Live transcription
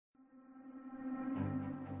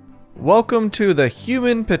Welcome to the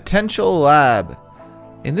Human Potential Lab.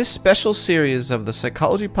 In this special series of the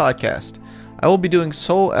Psychology Podcast, I will be doing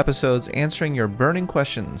sole episodes answering your burning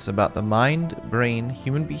questions about the mind, brain,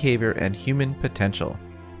 human behavior, and human potential.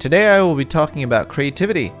 Today I will be talking about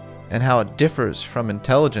creativity and how it differs from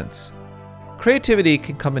intelligence. Creativity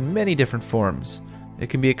can come in many different forms. It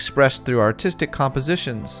can be expressed through artistic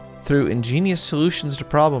compositions, through ingenious solutions to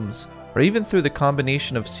problems, or even through the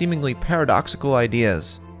combination of seemingly paradoxical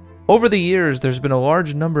ideas. Over the years, there's been a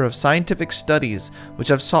large number of scientific studies which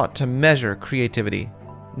have sought to measure creativity.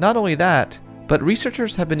 Not only that, but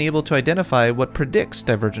researchers have been able to identify what predicts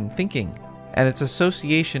divergent thinking and its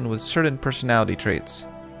association with certain personality traits.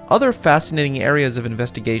 Other fascinating areas of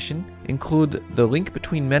investigation include the link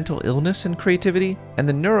between mental illness and creativity and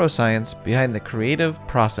the neuroscience behind the creative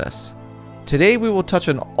process. Today we will touch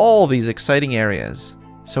on all these exciting areas.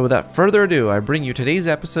 So without further ado, I bring you today's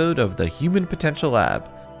episode of the Human Potential Lab.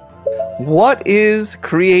 What is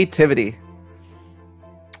creativity?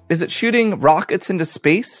 Is it shooting rockets into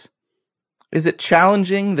space? Is it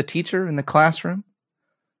challenging the teacher in the classroom?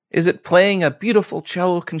 Is it playing a beautiful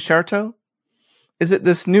cello concerto? Is it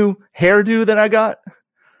this new hairdo that I got?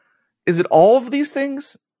 Is it all of these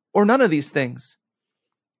things or none of these things?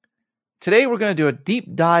 Today we're going to do a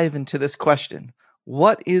deep dive into this question.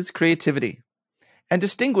 What is creativity? And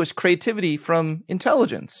distinguish creativity from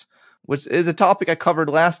intelligence, which is a topic I covered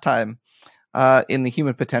last time in the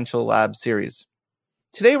Human Potential Lab series.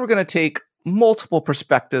 Today we're going to take multiple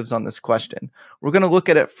perspectives on this question. We're going to look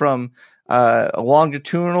at it from a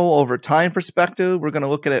longitudinal over time perspective. We're going to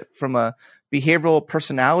look at it from a behavioral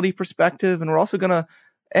personality perspective. And we're also going to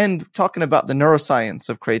end talking about the neuroscience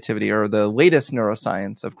of creativity, or the latest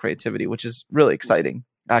neuroscience of creativity, which is really exciting.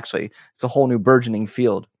 Actually, it's a whole new burgeoning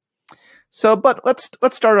field. But let's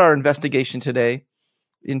start our investigation today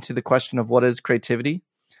into the question of what is creativity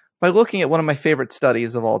by looking at one of my favorite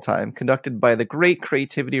studies of all time, conducted by the great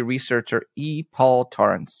creativity researcher E. Paul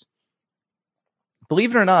Torrance.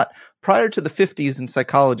 Believe it or not, prior to the 50s in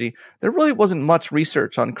psychology, there really wasn't much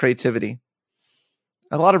research on creativity.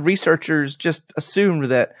 A lot of researchers just assumed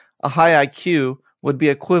that a high IQ would be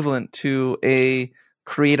equivalent to a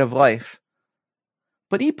creative life.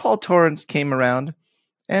 But E. Paul Torrance came around,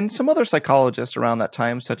 and some other psychologists around that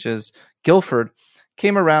time, such as Guilford,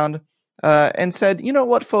 came around and said, you know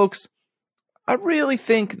what, folks, I really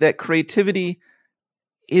think that creativity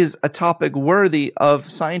is a topic worthy of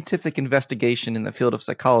scientific investigation in the field of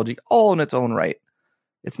psychology, all in its own right.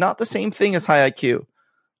 It's not the same thing as high IQ.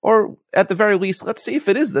 Or at the very least, let's see if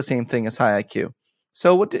it is the same thing as high IQ.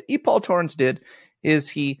 So what E. Paul Torrance did is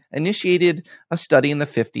he initiated a study in the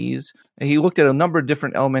 50s. And he looked at a number of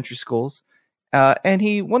different elementary schools. And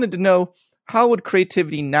he wanted to know, how would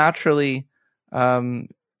creativity naturally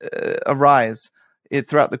arise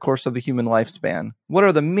throughout the course of the human lifespan? What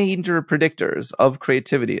are the major predictors of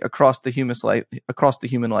creativity across the human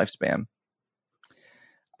lifespan?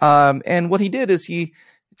 And what he did is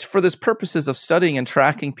for this purposes of studying and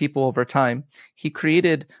tracking people over time, he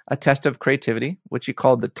created a test of creativity, which he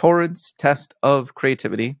called the Torrance test of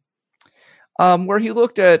creativity, where he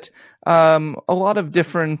looked at a lot of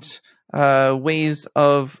different ways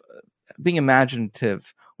of being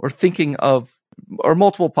imaginative or thinking of or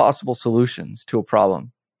multiple possible solutions to a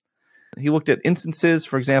problem. He looked at instances,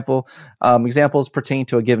 for example, examples pertain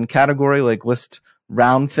to a given category, like list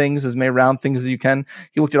round things, as many round things as you can.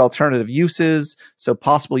 He looked at alternative uses, so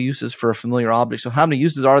possible uses for a familiar object. So how many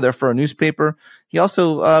uses are there for a newspaper? He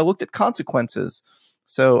also looked at consequences,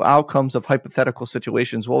 so outcomes of hypothetical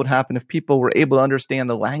situations. What would happen if people were able to understand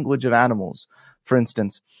the language of animals, for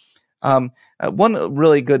instance? One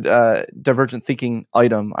really good divergent thinking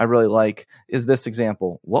item I really like is this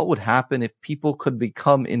example. What would happen if people could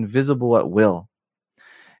become invisible at will?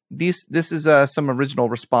 This is some original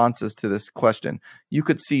responses to this question. You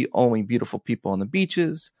could see only beautiful people on the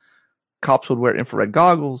beaches. Cops would wear infrared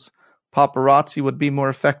goggles. Paparazzi would be more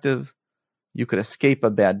effective. You could escape a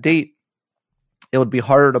bad date. It would be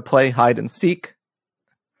harder to play hide and seek.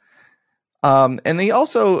 And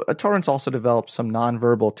Torrance also developed some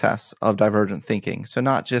nonverbal tests of divergent thinking. So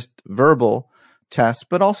not just verbal tests,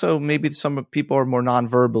 but also maybe some people are more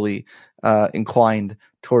nonverbally inclined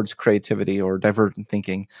towards creativity or divergent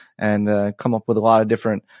thinking, and come up with a lot of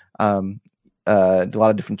different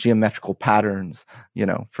geometrical patterns,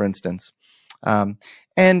 for instance.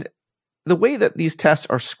 And the way that these tests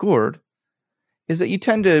are scored is that you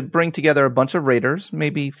tend to bring together a bunch of raters,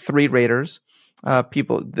 maybe 3 raters,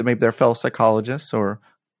 people that maybe they're fellow psychologists or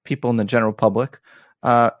people in the general public,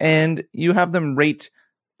 and you have them rate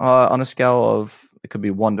on a scale of, it could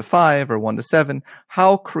be 1 to 5 or 1 to 7,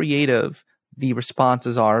 how creative the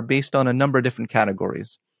responses are based on a number of different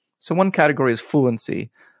categories. So one category is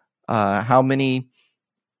fluency. How many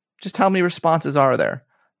responses are there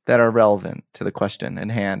that are relevant to the question in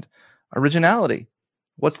hand? Originality.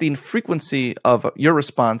 What's the frequency of your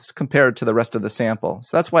response compared to the rest of the sample?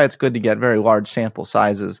 So that's why it's good to get very large sample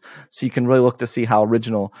sizes, so you can really look to see how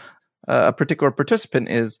original a particular participant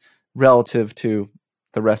is relative to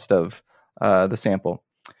the rest of the sample.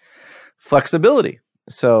 Flexibility.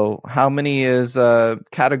 So how many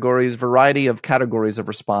variety of categories of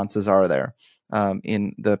responses are there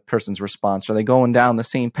in the person's response? Are they going down the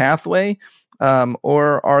same pathway,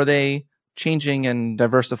 or are they changing and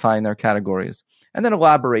diversifying their categories? And then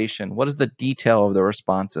elaboration. What is the detail of the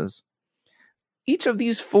responses? Each of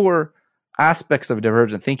these four aspects of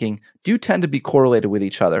divergent thinking do tend to be correlated with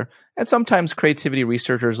each other, and sometimes creativity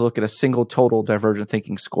researchers look at a single total divergent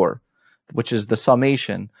thinking score, which is the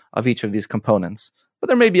summation of each of these components. But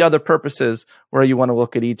there may be other purposes where you want to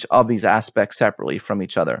look at each of these aspects separately from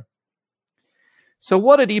each other. So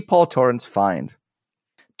what did E. Paul Torrance find?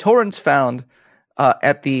 Torrance found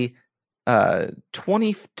at the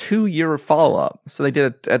 22-year follow-up, so they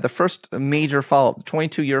did it at the first major follow-up,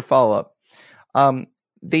 22-year follow-up,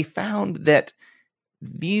 they found that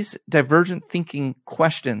these divergent thinking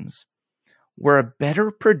questions were a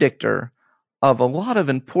better predictor of a lot of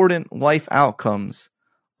important life outcomes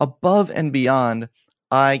above and beyond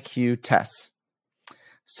IQ tests.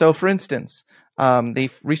 So, for instance,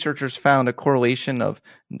 researchers found a correlation of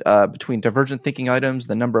between divergent thinking items,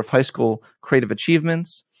 the number of high school creative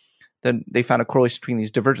achievements. Then they found a correlation between these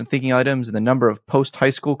divergent thinking items and the number of post-high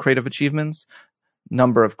school creative achievements,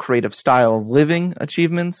 number of creative style of living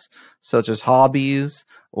achievements, such as hobbies,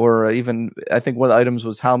 or even, I think one of the items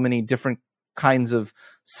was how many different kinds of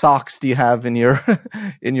socks do you have in your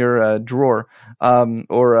in your drawer,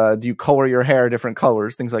 or do you color your hair different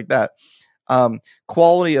colors, things like that.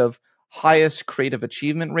 Quality of highest creative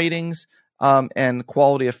achievement ratings, and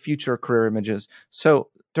quality of future career images. So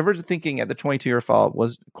divergent thinking at the 22-year follow-up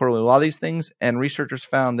was correlated with a lot of these things, and researchers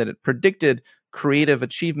found that it predicted creative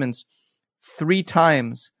achievements three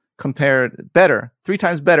times better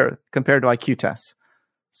compared to IQ tests.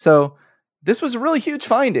 So this was a really huge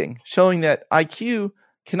finding, showing that IQ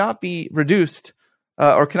cannot be reduced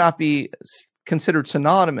or cannot be considered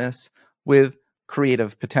synonymous with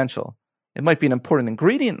creative potential. It might be an important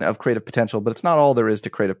ingredient of creative potential, but it's not all there is to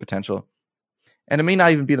creative potential. And it may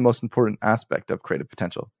not even be the most important aspect of creative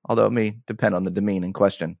potential, although it may depend on the domain in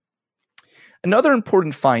question. Another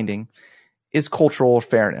important finding is cultural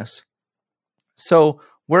fairness. So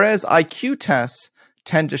whereas IQ tests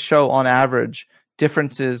tend to show on average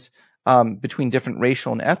differences between different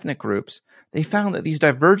racial and ethnic groups, they found that these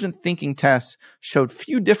divergent thinking tests showed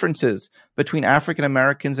few differences between African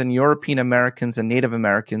Americans and European Americans and Native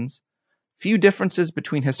Americans, few differences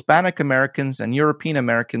between Hispanic Americans and European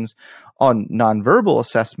Americans on nonverbal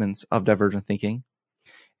assessments of divergent thinking,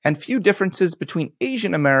 and few differences between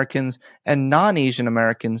Asian Americans and non-Asian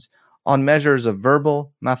Americans on measures of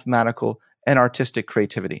verbal, mathematical, and artistic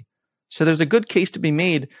creativity. So there's a good case to be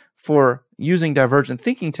made for using divergent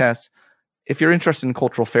thinking tests if you're interested in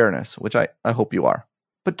cultural fairness, which I hope you are.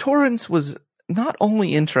 But Torrance was not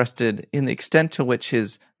only interested in the extent to which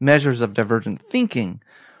his measures of divergent thinking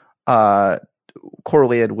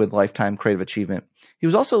correlated with lifetime creative achievement. He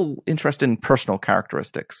was also interested in personal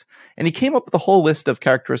characteristics. And he came up with a whole list of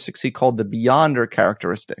characteristics he called the Beyonder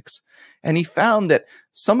characteristics. And he found that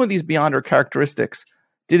some of these Beyonder characteristics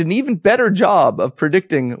did an even better job of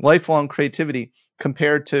predicting lifelong creativity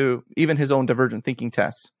compared to even his own divergent thinking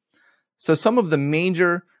tests. So some of the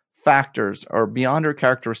major factors or Beyonder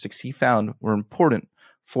characteristics he found were important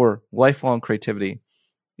for lifelong creativity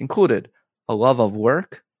included a love of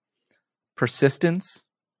work, persistence,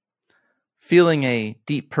 feeling a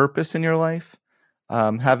deep purpose in your life,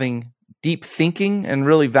 having deep thinking and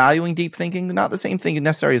really valuing deep thinking, not the same thing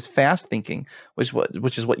necessarily as fast thinking,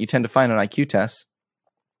 which is what you tend to find on IQ tests,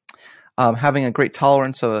 having a great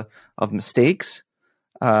tolerance of mistakes,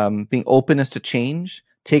 being openness to change,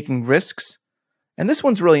 taking risks. And this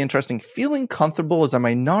one's really interesting, feeling comfortable as a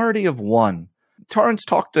minority of one. Torrance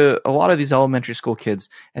talked to a lot of these elementary school kids,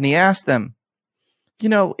 and he asked them,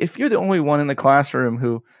 if you're the only one in the classroom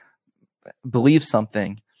who believes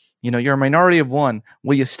something, you're a minority of one,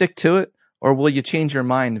 will you stick to it or will you change your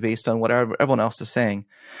mind based on what everyone else is saying?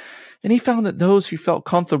 And he found that those who felt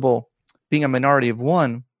comfortable being a minority of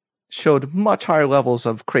one showed much higher levels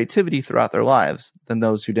of creativity throughout their lives than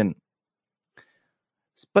those who didn't.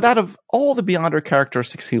 But out of all the Beyonder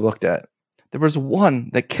characteristics he looked at, there was one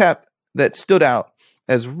that stood out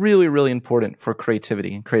as really, really important for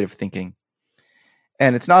creativity and creative thinking.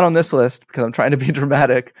 And it's not on this list because I'm trying to be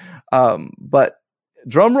dramatic. But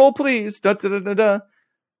drum roll, please. Da, da, da, da, da.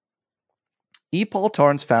 E. Paul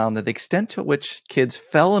Torrance found that the extent to which kids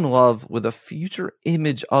fell in love with a future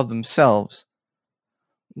image of themselves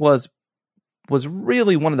was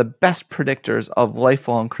really one of the best predictors of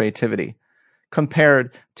lifelong creativity,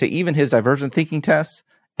 compared to even his divergent thinking tests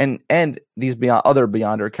and these other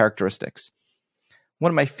Beyonder characteristics. One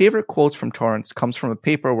of my favorite quotes from Torrance comes from a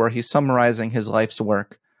paper where he's summarizing his life's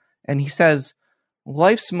work, and he says,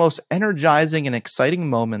 "Life's most energizing and exciting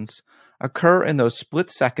moments occur in those split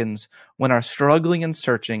seconds when our struggling and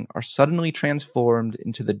searching are suddenly transformed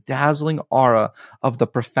into the dazzling aura of the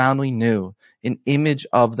profoundly new, an image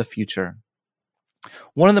of the future.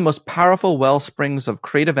 One of the most powerful well springs of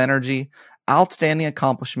creative energy, outstanding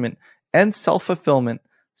accomplishment, and self-fulfillment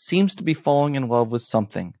seems to be falling in love with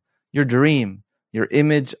something, your dream, your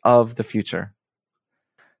image of the future."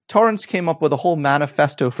 Torrance came up with a whole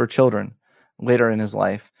manifesto for children later in his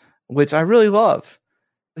life, which I really love.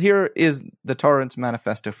 Here is the Torrance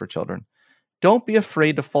Manifesto for Children. Don't be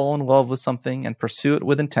afraid to fall in love with something and pursue it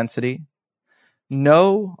with intensity.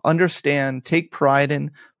 Know, understand, take pride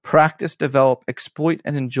in, practice, develop, exploit,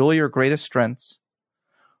 and enjoy your greatest strengths.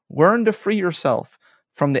 Learn to free yourself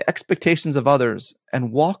from the expectations of others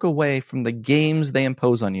and walk away from the games they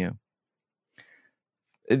impose on you.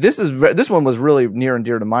 This one was really near and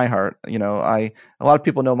dear to my heart. A lot of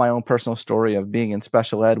people know my own personal story of being in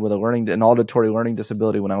special ed with an auditory learning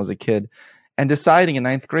disability when I was a kid, and deciding in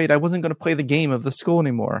 9th grade I wasn't going to play the game of the school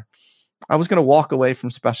anymore. I was going to walk away from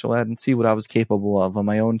special ed and see what I was capable of on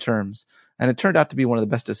my own terms, and it turned out to be one of the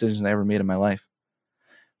best decisions I ever made in my life.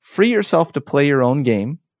 Free yourself to play your own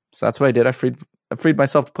game. So that's what I did. I freed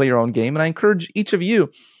myself to play your own game, and I encourage each of you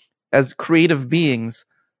as creative beings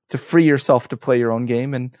to free yourself to play your own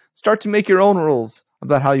game and start to make your own rules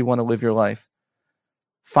about how you want to live your life.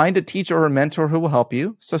 Find a teacher or a mentor who will help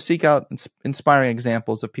you. So seek out inspiring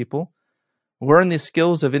examples of people. Learn the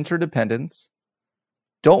skills of interdependence.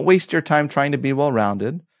 Don't waste your time trying to be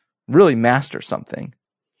well-rounded. Really master something.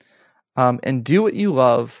 And do what you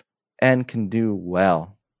love and can do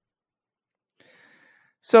well.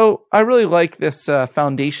 So I really like this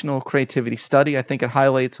foundational creativity study. I think it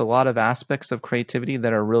highlights a lot of aspects of creativity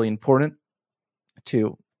that are really important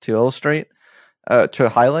to illustrate, to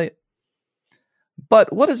highlight.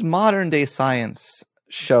 But what does modern day science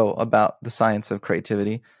show about the science of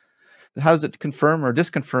creativity? How does it confirm or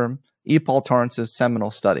disconfirm E. Paul Torrance's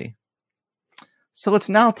seminal study? So let's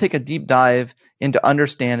now take a deep dive into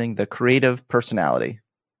understanding the creative personality.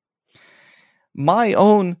 My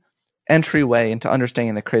own entryway into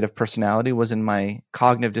understanding the creative personality was in my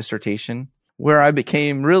cognitive dissertation, where I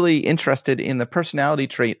became really interested in the personality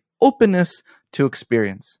trait openness to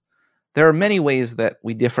experience. There are many ways that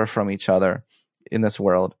we differ from each other in this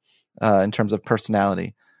world in terms of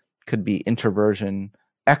personality. Could be introversion,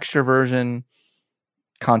 extroversion,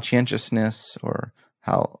 conscientiousness, or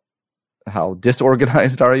how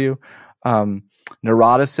disorganized are you?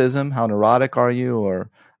 Neuroticism, how neurotic are you? Or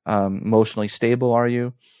emotionally stable are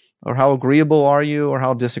you? Or how agreeable are you, or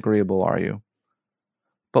how disagreeable are you?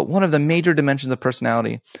 But one of the major dimensions of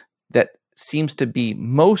personality that seems to be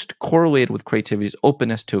most correlated with creativity is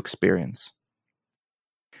openness to experience.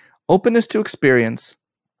 Openness to experience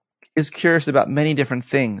is curious about many different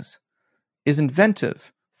things, is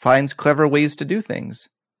inventive, finds clever ways to do things,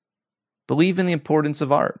 believe in the importance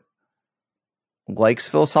of art, likes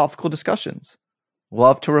philosophical discussions,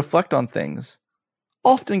 love to reflect on things,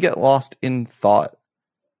 often get lost in thought,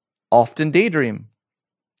 often daydream,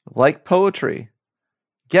 like poetry,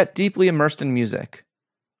 get deeply immersed in music,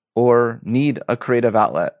 or need a creative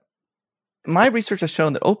outlet. My research has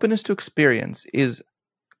shown that openness to experience is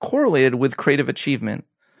correlated with creative achievement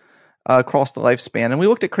across the lifespan. And we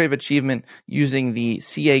looked at creative achievement using the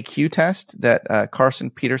CAQ test that Carson,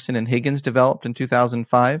 Peterson, and Higgins developed in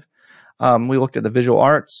 2005. We looked at the visual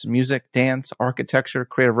arts, music, dance, architecture,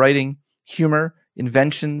 creative writing, humor,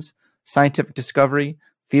 inventions, scientific discovery,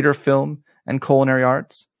 theater, film, and culinary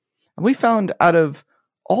arts. And we found out of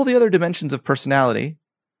all the other dimensions of personality,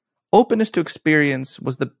 openness to experience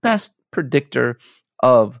was the best predictor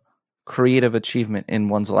of creative achievement in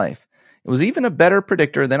one's life. It was even a better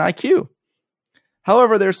predictor than IQ.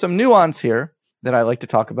 However, there's some nuance here that I like to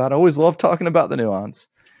talk about. I always love talking about the nuance.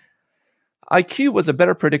 IQ was a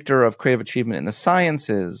better predictor of creative achievement in the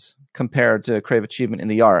sciences compared to creative achievement in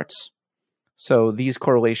the arts. So these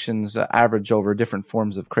correlations average over different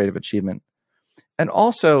forms of creative achievement. And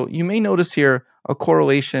also, you may notice here a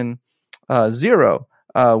correlation 0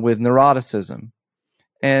 with neuroticism.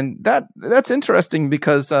 And that's interesting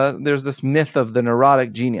because there's this myth of the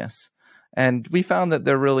neurotic genius. And we found that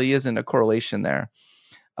there really isn't a correlation there.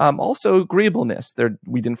 Also, agreeableness,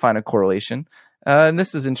 we didn't find a correlation. And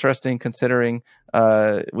this is interesting considering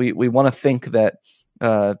we want to think that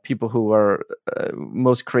people who are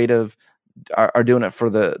most creative are doing it for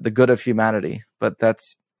the good of humanity. But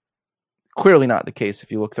that's clearly not the case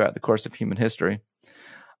if you look throughout the course of human history.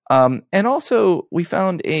 And also, we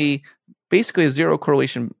found basically a zero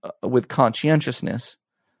correlation with conscientiousness,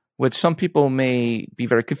 which some people may be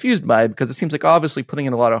very confused by because it seems like obviously putting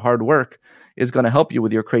in a lot of hard work is going to help you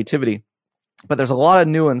with your creativity. But there's a lot of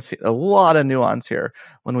nuance here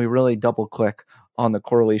when we really double click on the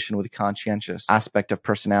correlation with the conscientious aspect of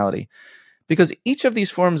personality, because each of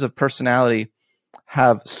these forms of personality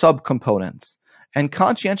have subcomponents, and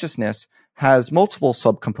conscientiousness has multiple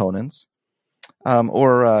subcomponents,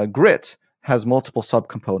 or grit has multiple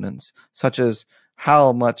subcomponents, such as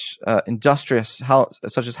how much industrious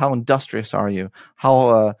are you?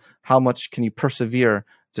 How much can you persevere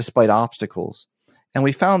despite obstacles? And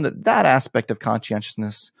we found that aspect of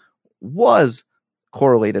conscientiousness was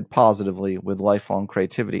correlated positively with lifelong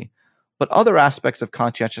creativity. But other aspects of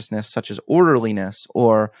conscientiousness, such as orderliness,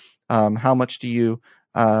 or how much do you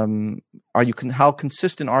how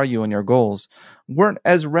consistent are you in your goals, weren't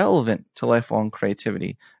as relevant to lifelong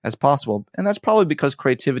creativity as possible. And that's probably because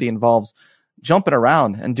creativity involves jumping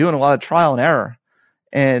around and doing a lot of trial and error,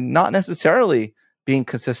 and not necessarily being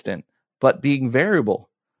consistent, but being variable.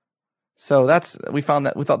 So we thought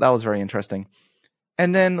that was very interesting.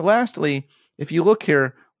 And then lastly, if you look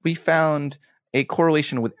here, we found a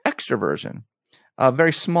correlation with extroversion, a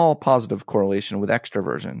very small positive correlation with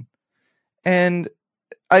extroversion. And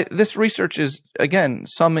this research is, again,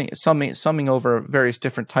 summing over various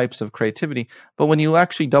different types of creativity. But when you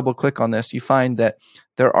actually double click on this, you find that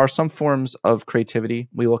there are some forms of creativity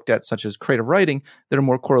we looked at, such as creative writing, that are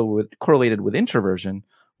more correlated with introversion,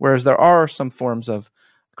 whereas there are some forms of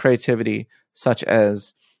creativity, such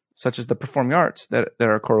as the performing arts, that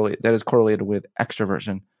is correlated with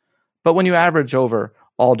extroversion. But when you average over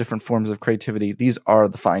all different forms of creativity, these are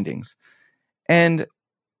the findings. And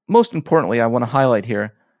most importantly, I want to highlight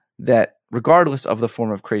here that regardless of the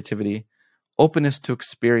form of creativity, openness to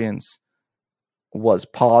experience was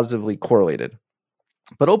positively correlated.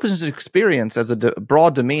 But openness to experience as a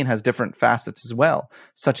broad domain has different facets as well,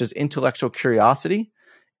 such as intellectual curiosity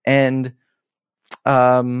and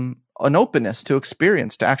an openness to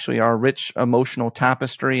experience, to actually our rich emotional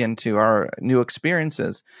tapestry and to our new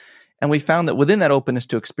experiences. And we found that within that openness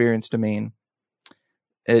to experience domain,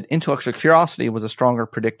 intellectual curiosity was a stronger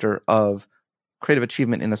predictor of creative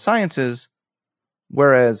achievement in the sciences,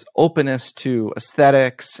 whereas openness to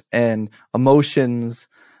aesthetics and emotions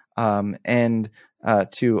and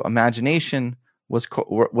to imagination was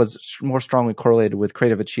more strongly correlated with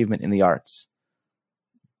creative achievement in the arts.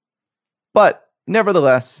 But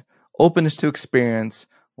nevertheless, openness to experience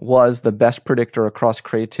was the best predictor across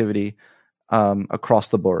creativity across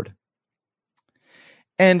the board.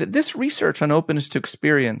 And this research on openness to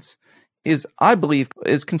experience I believe,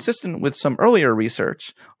 is consistent with some earlier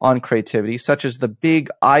research on creativity, such as the big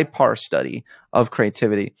IPAR study of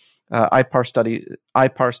creativity.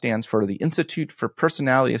 IPAR stands for the Institute for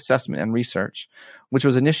Personality Assessment and Research, which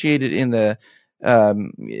was initiated in the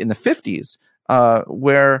 50s,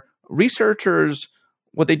 where researchers,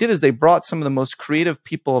 what they did is they brought some of the most creative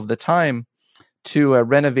people of the time to a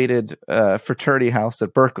renovated fraternity house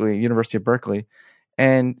at Berkeley, University of Berkeley,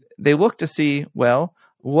 and they looked to see, well,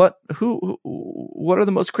 what are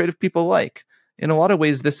the most creative people like? In a lot of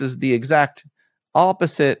ways, this is the exact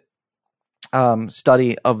opposite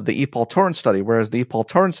study of the Paul Torrance study, whereas the Paul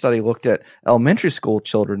Torrance study looked at elementary school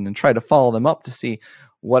children and tried to follow them up to see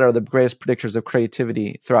what are the greatest predictors of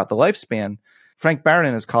creativity throughout the lifespan. Frank Barron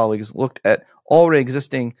and his colleagues looked at already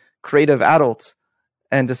existing creative adults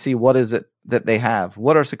and to see what is it that they have.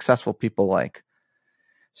 What are successful people like?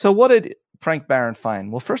 So what did Frank Barron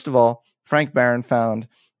find? Well, first of all, Frank Barron found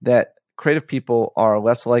that creative people are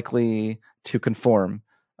less likely to conform,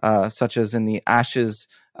 such as in the Ash's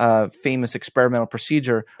famous experimental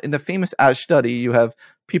procedure. In the famous Ash study, you have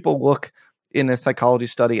people look in a psychology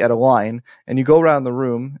study at a line, and you go around the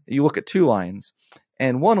room, you look at two lines,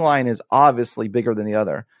 and one line is obviously bigger than the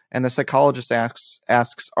other. And the psychologist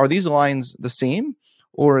asks, are these lines the same,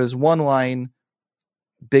 or is one line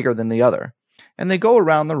bigger than the other? And they go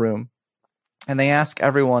around the room, and they ask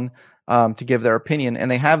everyone to give their opinion,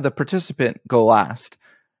 and they have the participant go last.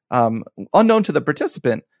 Unknown to the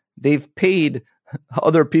participant, they've paid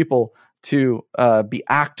other people to be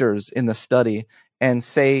actors in the study and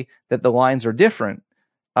say that the lines are different,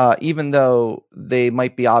 even though they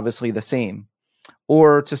might be obviously the same.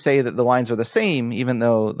 or to say that the lines are the same, even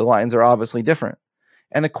though the lines are obviously different.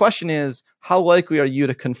 And the question is, how likely are you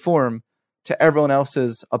to conform to everyone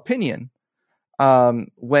else's opinion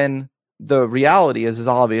when the reality is as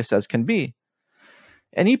obvious as can be?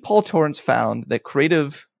 And Paul Torrance found that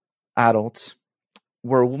creative adults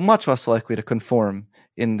were much less likely to conform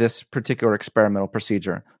in this particular experimental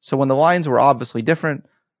procedure. So when the lines were obviously different,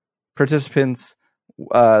 participants,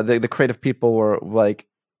 the creative people were like,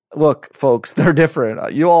 look, folks, they're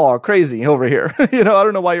different. You all are crazy over here. I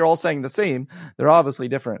don't know why you're all saying the same. They're obviously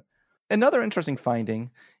different. Another interesting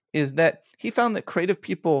finding is that he found that creative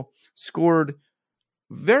people scored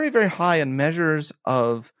very, very high in measures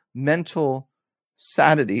of mental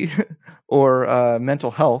sanity or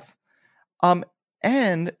mental health.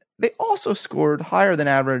 And they also scored higher than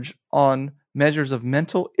average on measures of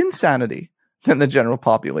mental insanity than the general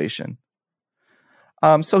population.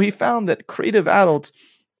 So he found that creative adults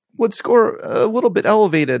would score a little bit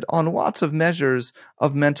elevated on lots of measures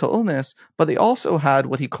of mental illness, but they also had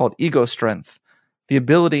what he called ego strength, the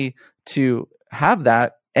ability to have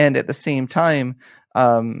that and at the same time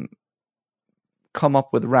come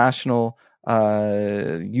up with rational,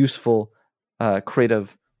 useful,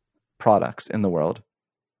 creative products in the world.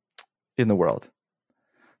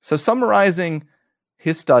 So summarizing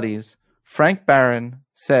his studies, Frank Barron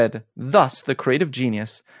said, thus the creative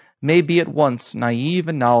genius may be at once naive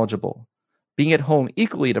and knowledgeable, being at home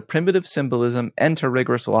equally to primitive symbolism and to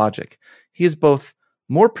rigorous logic. He is both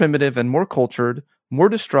more primitive and more cultured, more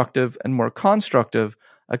destructive and more constructive,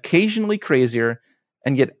 occasionally crazier,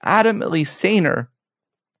 and yet adamantly saner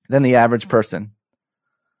than the average person.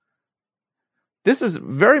 This is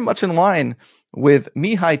very much in line with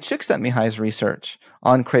Mihai Csikszentmihalyi's research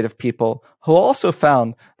on creative people, who also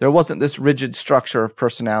found there wasn't this rigid structure of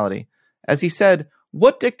personality. As he said,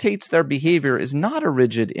 what dictates their behavior is not a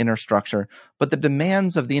rigid inner structure, but the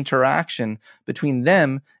demands of the interaction between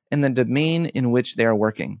them and the domain in which they are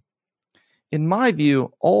working. In my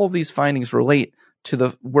view, all of these findings relate to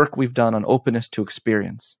the work we've done on openness to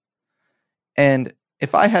experience. And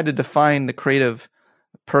if I had to define the creative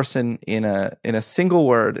person in a single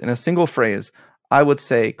word, in a single phrase, I would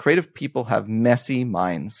say creative people have messy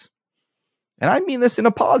minds. And I mean this in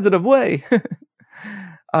a positive way.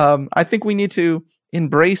 I think we need to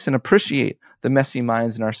embrace and appreciate the messy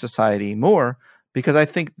minds in our society more, because I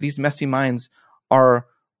think these messy minds are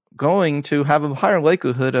going to have a higher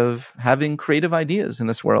likelihood of having creative ideas in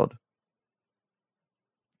this world.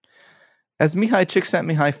 As Mihai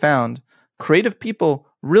Csikszentmihalyi found, creative people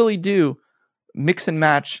really do mix and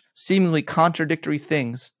match seemingly contradictory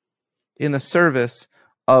things in the service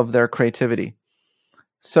of their creativity.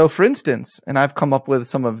 So for instance, and I've come up with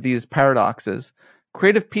some of these paradoxes,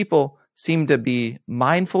 creative people seem to be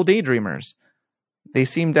mindful daydreamers. They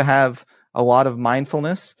seem to have a lot of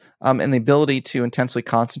mindfulness and the ability to intensely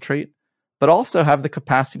concentrate, but also have the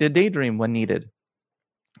capacity to daydream when needed.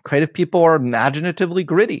 Creative people are imaginatively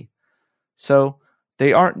gritty. So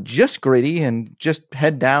they aren't just gritty and just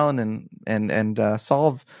head down and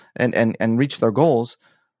solve and reach their goals,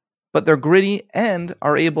 but they're gritty and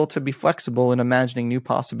are able to be flexible in imagining new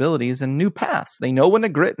possibilities and new paths. They know when to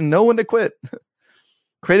grit and know when to quit.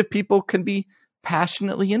 Creative people can be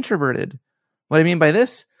passionately introverted. What I mean by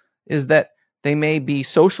this is that they may be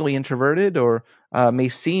socially introverted or may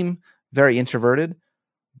seem very introverted,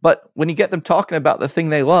 but when you get them talking about the thing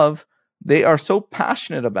they love, they are so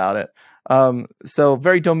passionate about it. So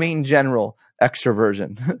very domain general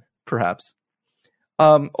extroversion, perhaps.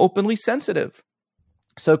 Openly sensitive.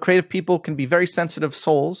 So creative people can be very sensitive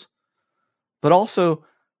souls, but also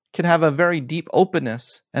can have a very deep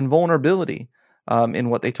openness and vulnerability in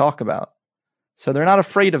what they talk about. So they're not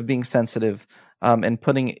afraid of being sensitive and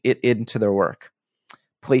putting it into their work.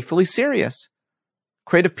 Playfully serious.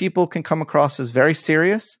 Creative people can come across as very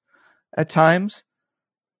serious at times,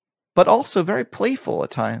 but also very playful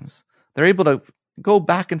at times. They're able to go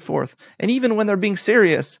back and forth. And even when they're being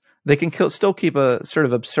serious, they can still keep a sort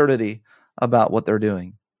of absurdity about what they're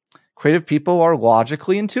doing. Creative people are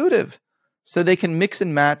logically intuitive, so they can mix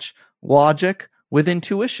and match logic with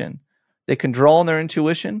intuition. They can draw on their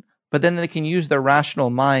intuition, but then they can use their rational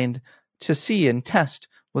mind to see and test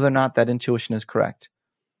whether or not that intuition is correct.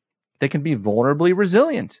 They can be vulnerably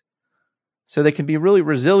resilient. So they can be really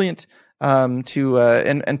resilient and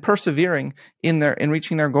persevering in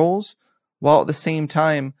reaching their goals, while at the same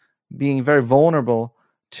time being very vulnerable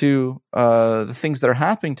to the things that are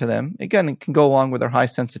happening to them. Again, it can go along with their high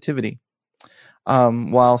sensitivity,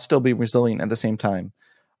 while still being resilient at the same time.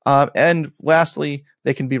 And lastly,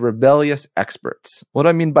 they can be rebellious experts. What do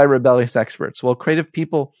I mean by rebellious experts? Well, creative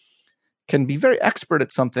people can be very expert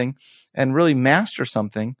at something and really master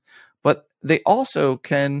something, but they also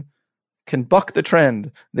can buck the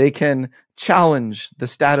trend. They can challenge the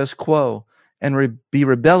status quo and be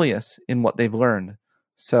rebellious in what they've learned.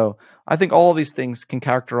 So I think all of these things can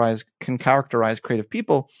characterize creative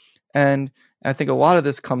people, and I think a lot of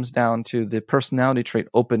this comes down to the personality trait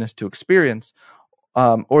openness to experience,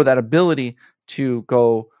 or that ability to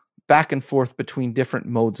go back and forth between different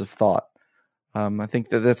modes of thought. I think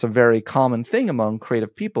that that's a very common thing among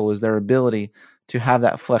creative people, is their ability to have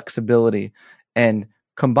that flexibility and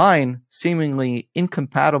combine seemingly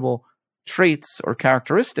incompatible traits or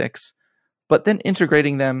characteristics, but then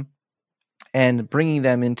integrating them and bringing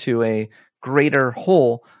them into a greater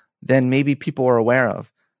whole than maybe people are aware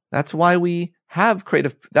of. That's why we have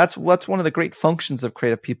creative. That's what's one of the great functions of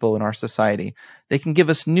creative people in our society. They can give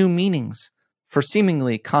us new meanings for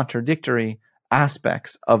seemingly contradictory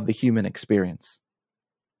aspects of the human experience.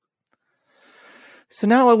 So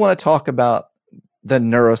now I want to talk about the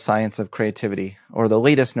neuroscience of creativity, or the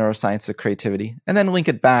latest neuroscience of creativity, and then link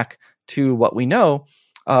it back to what we know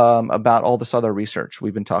about all this other research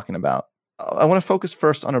we've been talking about. I want to focus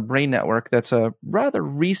first on a brain network that's a rather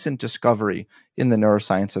recent discovery in the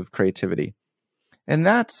neuroscience of creativity. And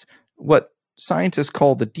that's what scientists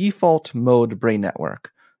call the default mode brain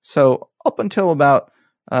network. So up until about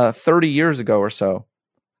 30 years ago or so,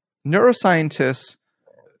 neuroscientists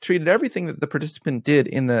treated everything that the participant did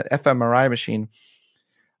in the fMRI machine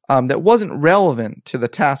that wasn't relevant to the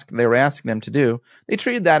task they were asking them to do. They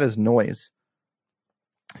treated that as noise.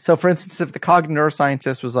 So for instance, if the cognitive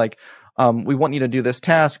neuroscientist was like, we want you to do this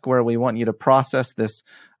task where we want you to process this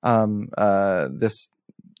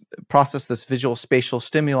visual spatial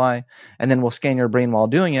stimuli, and then we'll scan your brain while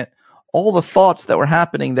doing it, all the thoughts that were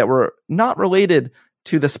happening that were not related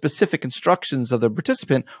to the specific instructions of the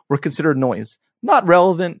participant were considered noise, not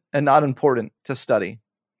relevant and not important to study.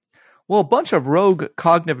 Well, a bunch of rogue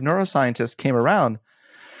cognitive neuroscientists came around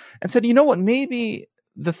and said, you know what, maybe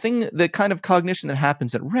the kind of cognition that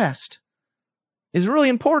happens at rest is really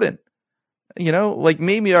important. You know, like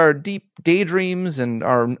maybe our deep daydreams and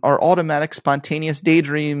our automatic spontaneous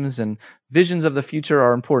daydreams and visions of the future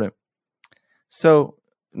are important. So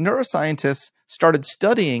neuroscientists started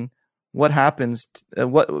studying what happens,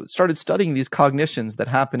 started studying these cognitions that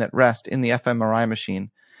happen at rest in the fMRI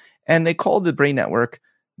machine. And they called the brain network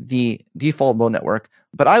the default mode network,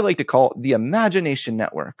 but I like to call it the imagination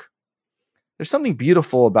network. There's something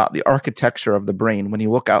beautiful about the architecture of the brain when you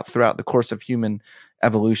look out throughout the course of human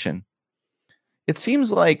evolution. It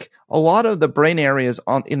seems like a lot of the brain areas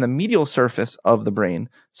in the medial surface of the brain.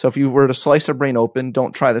 So if you were to slice a brain open,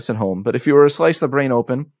 don't try this at home, but if you were to slice the brain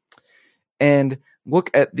open and look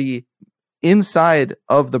at the inside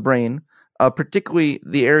of the brain, particularly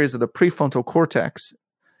the areas of the prefrontal cortex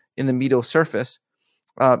in the medial surface,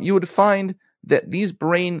 you would find that these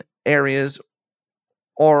brain areas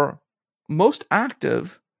are most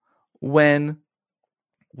active when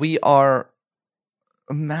we are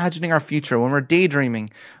imagining our future, when we're daydreaming.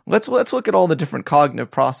 Let's look at all the different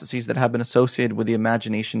cognitive processes that have been associated with the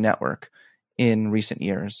imagination network in recent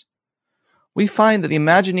years. We find that the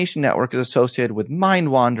imagination network is associated with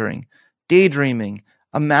mind wandering, daydreaming,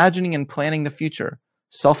 imagining and planning the future,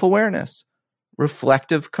 self-awareness,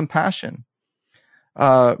 reflective compassion,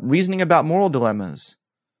 reasoning about moral dilemmas,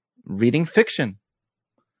 reading fiction,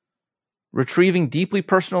 retrieving deeply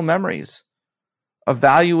personal memories,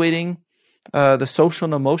 evaluating the social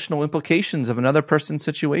and emotional implications of another person's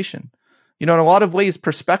situation. You know, in a lot of ways,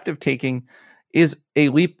 perspective taking is a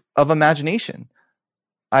leap of imagination.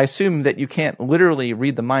 I assume that you can't literally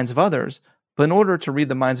read the minds of others, but in order to read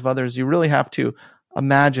the minds of others, you really have to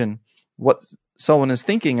imagine what someone is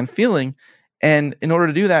thinking and feeling. And in order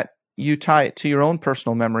to do that, you tie it to your own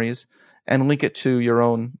personal memories and link it to your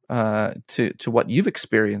own, to what you've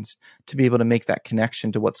experienced, to be able to make that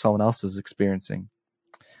connection to what someone else is experiencing.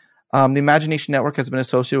 The imagination network has been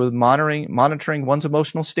associated with monitoring one's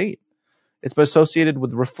emotional state. It's been associated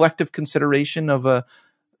with reflective consideration of a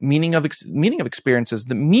meaning of experiences.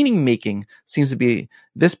 The meaning making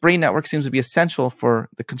this brain network seems to be essential for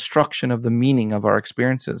the construction of the meaning of our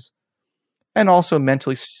experiences, and also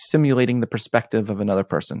mentally simulating the perspective of another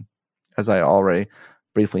person, as I already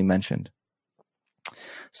briefly mentioned.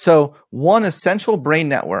 So one essential brain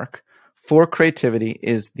network for creativity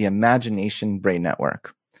is the imagination brain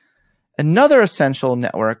network. Another essential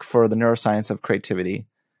network for the neuroscience of creativity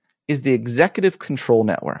is the executive control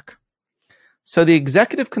network. So the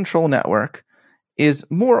executive control network is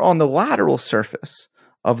more on the lateral surface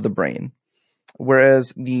of the brain,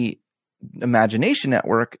 whereas the imagination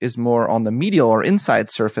network is more on the medial or inside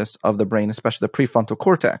surface of the brain, especially the prefrontal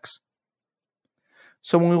cortex.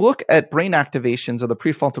 So when we look at brain activations of the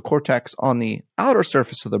prefrontal cortex on the outer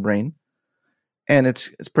surface of the brain, and it's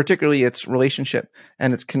particularly its relationship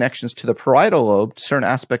and its connections to the parietal lobe, certain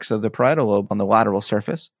aspects of the parietal lobe on the lateral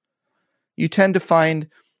surface, you tend to find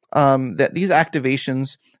that these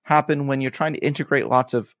activations happen when you're trying to integrate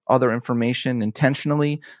lots of other information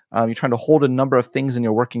intentionally. You're trying to hold a number of things in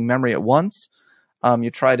your working memory at once. You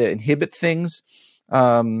try to inhibit things.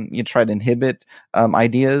 You try to inhibit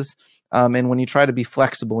ideas. And when you try to be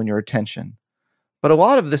flexible in your attention. But a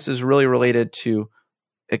lot of this is really related to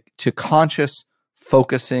conscious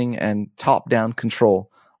focusing and top-down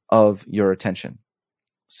control of your attention.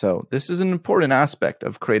 So this is an important aspect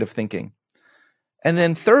of creative thinking. And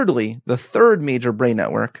then thirdly, the third major brain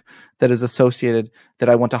network that is associated, that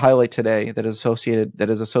I want to highlight today, that is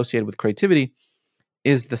associated with creativity,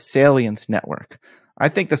 is the salience network. I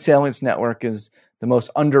think the salience network is the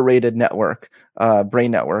most underrated network,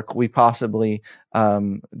 brain network we possibly,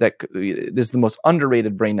 this is the most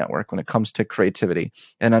underrated brain network when it comes to creativity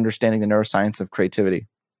and understanding the neuroscience of creativity.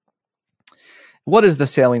 What is the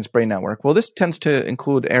salience brain network? Well, this tends to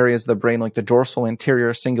include areas of the brain like the dorsal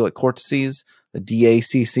anterior cingulate cortices, the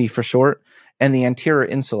DACC for short, and the anterior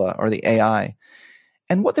insula, or the AI.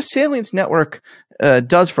 And what the salience network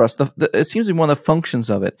does for us, it seems to be one of the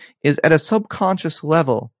functions of it, is at a subconscious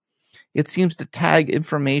level, it seems to tag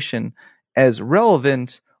information as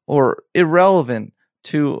relevant or irrelevant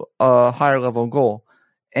to a higher level goal,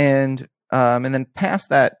 and then pass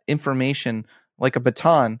that information like a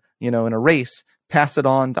baton, in a race, pass it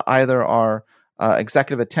on to either our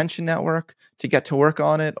executive attention network to get to work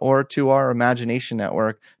on it, or to our imagination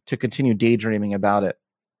network to continue daydreaming about it.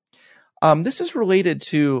 This is related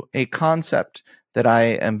to a concept that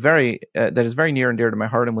that is very near and dear to my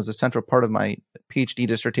heart and was a central part of my PhD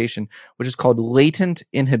dissertation, which is called latent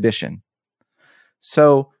inhibition.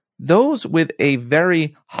 So those with a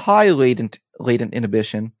very high latent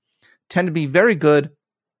inhibition tend to be very good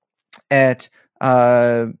at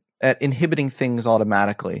inhibiting things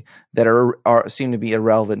automatically that seem to be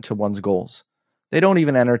irrelevant to one's goals. They don't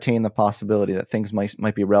even entertain the possibility that things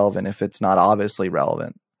might be relevant if it's not obviously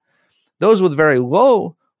relevant. Those with very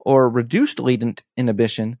low or reduced latent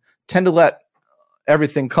inhibition tend to let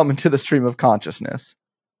everything come into the stream of consciousness.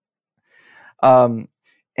 And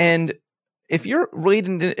if your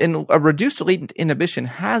a reduced latent inhibition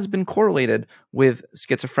has been correlated with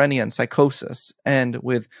schizophrenia and psychosis and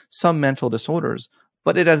with some mental disorders,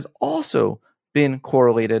 but it has also been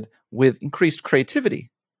correlated with increased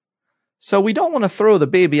creativity. So we don't want to throw the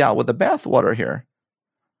baby out with the bathwater here.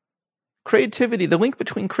 Creativity, the link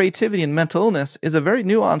between creativity and mental illness is a very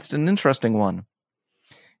nuanced and interesting one.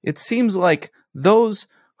 It seems like those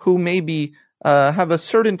who maybe have a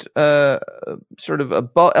certain sort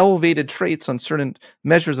of elevated traits on certain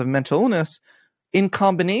measures of mental illness, in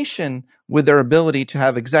combination with their ability to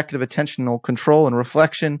have executive attentional control and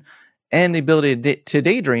reflection, and the ability to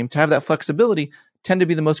daydream, to have that flexibility, tend to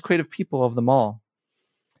be the most creative people of them all.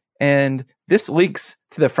 And this links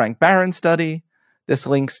to the Frank Barron study. This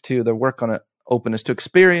links to the work on openness to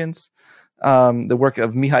experience, the work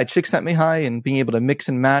of Mihai Csikszentmihalyi and being able to mix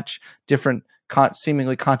and match different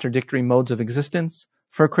seemingly contradictory modes of existence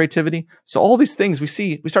for creativity. So all these things we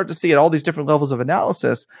start to see at all these different levels of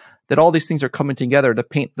analysis, that all these things are coming together to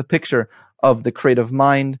paint the picture of the creative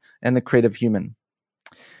mind and the creative human.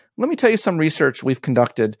 Let me tell you some research we've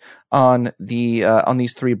conducted on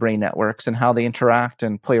these three brain networks and how they interact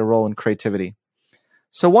and play a role in creativity.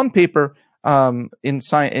 So one paper in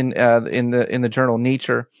the journal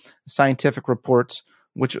Nature Scientific Reports,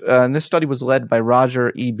 which and this study was led by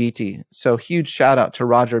Roger E. Beatty. So huge shout out to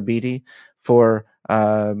Roger Beatty for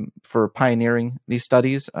pioneering these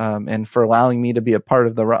studies and for allowing me to be a part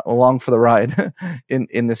of along for the ride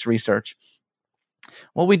in this research.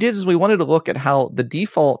 What we did is we wanted to look at how the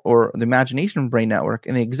default or the imagination brain network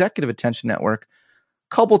and the executive attention network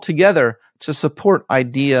couple together to support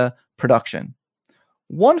idea production.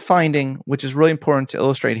 One finding, which is really important to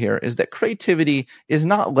illustrate here, is that creativity is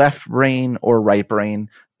not left brain or right brain,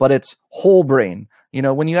 but it's whole brain.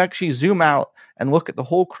 When you actually zoom out and look at the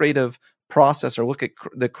whole creative process or look at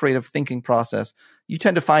the creative thinking process, you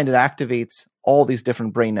tend to find it activates all these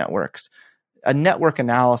different brain networks. A network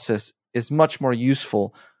analysis is much more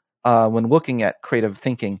useful when looking at creative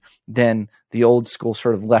thinking than the old school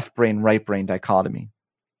sort of left brain, right brain dichotomy.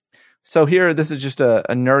 So here, this is just a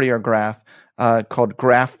nerdier graph called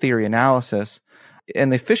graph theory analysis,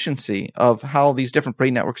 and the efficiency of how these different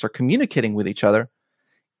brain networks are communicating with each other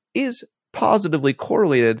is positively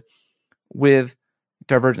correlated with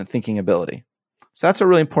divergent thinking ability. So that's a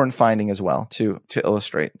really important finding as well to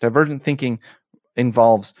illustrate. Divergent thinking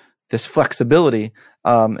involves this flexibility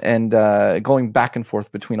and going back and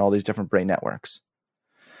forth between all these different brain networks.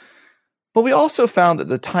 But we also found that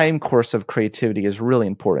the time course of creativity is really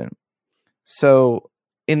important. So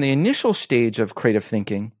in the initial stage of creative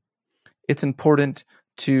thinking, it's important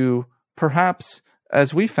to perhaps,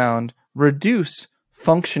 as we found, reduce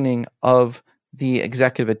functioning of the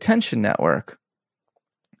executive attention network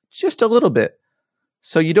just a little bit,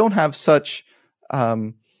 so you don't have such,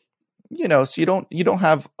 so you don't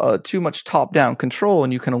have too much top-down control,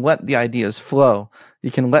 and you can let the ideas flow.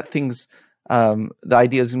 You can let things, the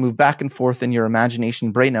ideas move back and forth in your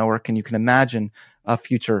imagination brain network, and you can imagine a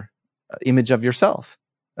future image of yourself,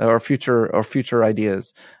 or future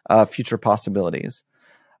ideas, future possibilities.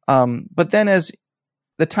 But then, as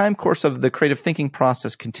the time course of the creative thinking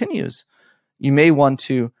process continues, you may want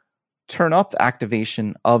to turn up the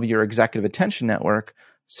activation of your executive attention network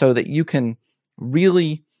so that you can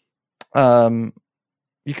really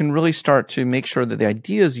start to make sure that the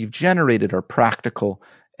ideas you've generated are practical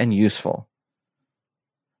and useful.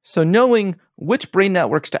 So knowing which brain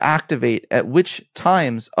networks to activate at which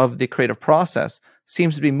times of the creative process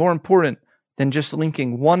seems to be more important than just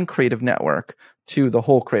linking one creative network to the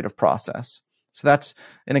whole creative process. So that's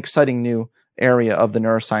an exciting new area of the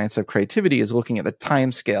neuroscience of creativity, is looking at the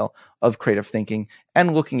time scale of creative thinking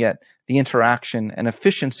and looking at the interaction and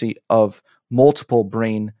efficiency of multiple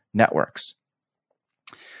brain networks.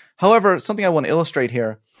 However, something I want to illustrate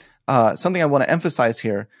here, something I want to emphasize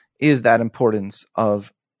here, is that importance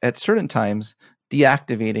of, at certain times,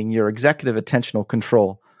 deactivating your executive attentional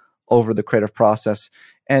control over the creative process.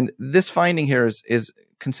 And this finding here is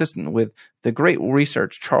consistent with the great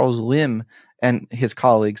research Charles Lim and his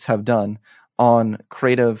colleagues have done on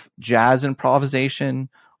creative jazz improvisation,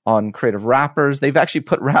 on creative rappers. They've actually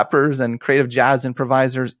put rappers and creative jazz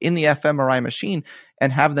improvisers in the fMRI machine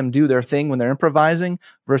and have them do their thing when they're improvising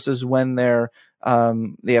versus when they're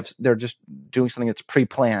just doing something that's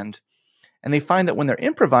pre-planned. And they find that when they're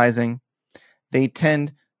improvising, they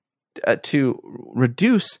tend to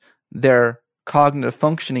reduce their cognitive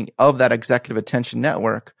functioning of that executive attention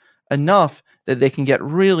network enough that they can get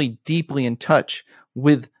really deeply in touch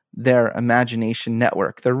with their imagination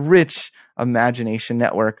network, their rich imagination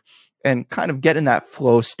network, and kind of get in that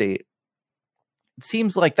flow state. It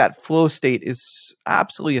seems like that flow state is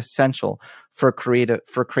absolutely essential for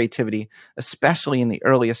creativity, especially in the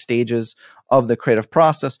earliest stages of the creative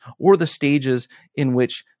process, or the stages in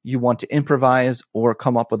which you want to improvise or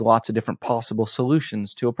come up with lots of different possible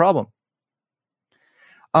solutions to a problem.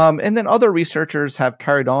 And then other researchers have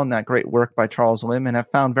carried on that great work by Charles Lim and have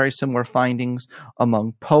found very similar findings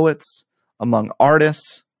among poets, among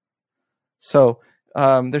artists. So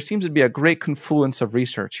there seems to be a great confluence of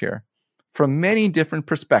research here from many different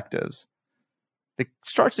perspectives that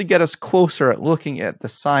starts to get us closer at looking at the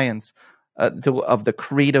science of the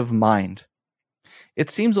creative mind. It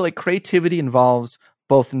seems like creativity involves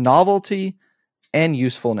both novelty and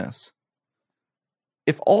usefulness.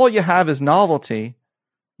 If all you have is novelty,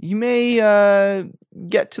 you may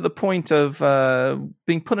get to the point of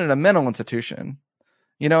being put in a mental institution,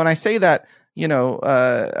 and I say that,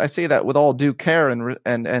 I say that with all due care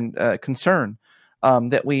and concern,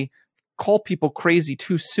 that we call people crazy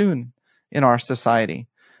too soon in our society,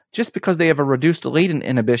 just because they have a reduced latent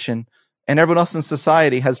inhibition, and everyone else in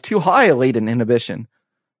society has too high a latent inhibition,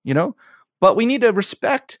 But we need to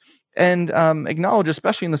respect and acknowledge,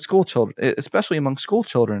 especially among school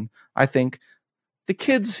children, I think, the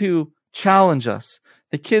kids who challenge us,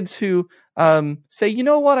 the kids who say, you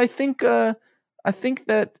know what, I think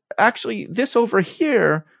that actually this over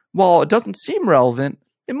here, while it doesn't seem relevant,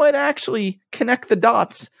 it might actually connect the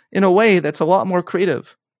dots in a way that's a lot more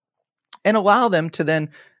creative, and allow them to then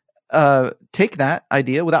take that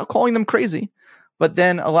idea without calling them crazy, but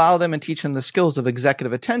then allow them and teach them the skills of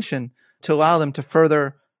executive attention to allow them to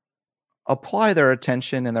further apply their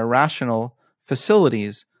attention and their rational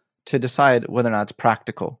facilities to decide whether or not it's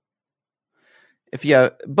practical.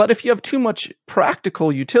 But if you have too much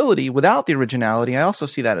practical utility without the originality, I also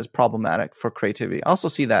see that as problematic for creativity. I also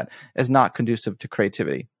see that as not conducive to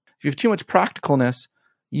creativity. If you have too much practicalness,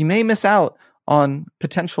 you may miss out on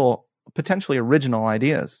potentially original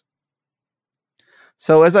ideas.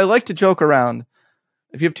 So as I like to joke around,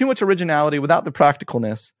 if you have too much originality without the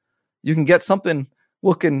practicalness, you can get something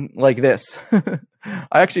looking like this.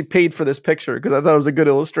 I actually paid for this picture because I thought it was a good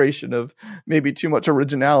illustration of maybe too much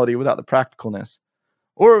originality without the practicalness.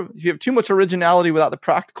 Or if you have too much originality without the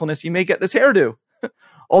practicalness, you may get this hairdo.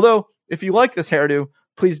 Although, if you like this hairdo,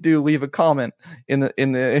 please do leave a comment in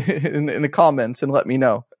the comments and let me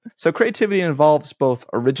know. So creativity involves both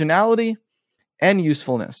originality and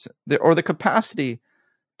usefulness, or the capacity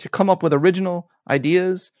to come up with original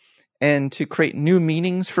ideas and to create new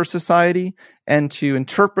meanings for society and to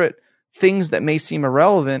interpret things that may seem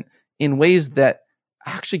irrelevant in ways that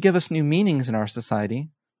actually give us new meanings in our society.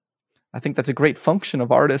 I think that's a great function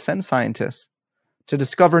of artists and scientists, to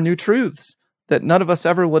discover new truths that none of us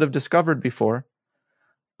ever would have discovered before,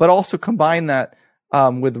 but also combine that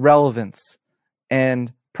with relevance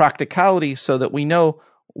and practicality so that we know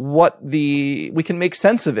we can make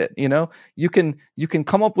sense of it. You can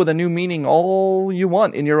come up with a new meaning all you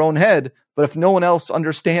want in your own head, but if no one else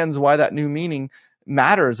understands why that new meaning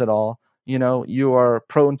matters at all, you are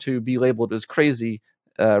prone to be labeled as crazy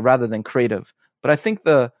rather than creative. But I think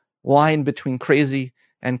the line between crazy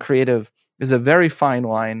and creative is a very fine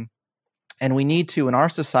line, and we need to, in our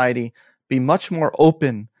society, be much more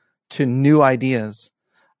open to new ideas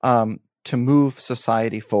to move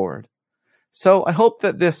society forward. So I hope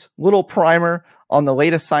that this little primer on the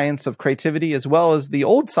latest science of creativity, as well as the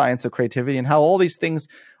old science of creativity, and how all these things,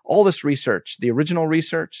 all this research, the original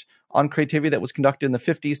research on creativity that was conducted in the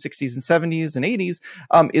 50s, 60s, and 70s and 80s,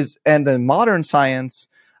 and the modern science,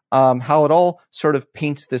 how it all sort of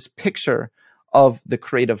paints this picture of the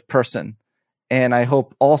creative person. And I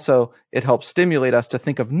hope also it helps stimulate us to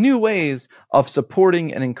think of new ways of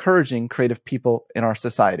supporting and encouraging creative people in our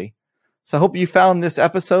society. So I hope you found this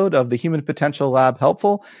episode of the Human Potential Lab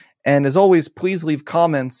helpful. And as always, please leave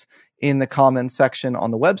comments in the comments section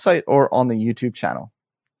on the website or on the YouTube channel.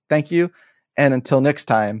 Thank you. And until next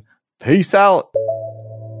time, peace out.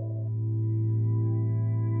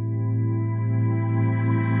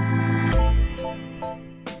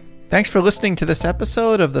 Thanks for listening to this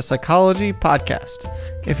episode of the Psychology Podcast.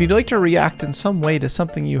 If you'd like to react in some way to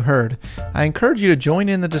something you heard, I encourage you to join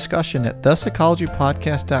in the discussion at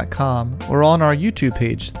thepsychologypodcast.com or on our YouTube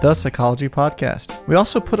page, The Psychology Podcast. We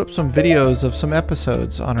also put up some videos of some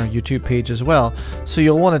episodes on our YouTube page as well, so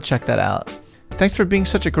you'll want to check that out. Thanks for being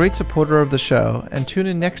such a great supporter of the show, and tune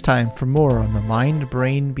in next time for more on the mind,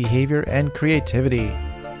 brain, behavior, and creativity.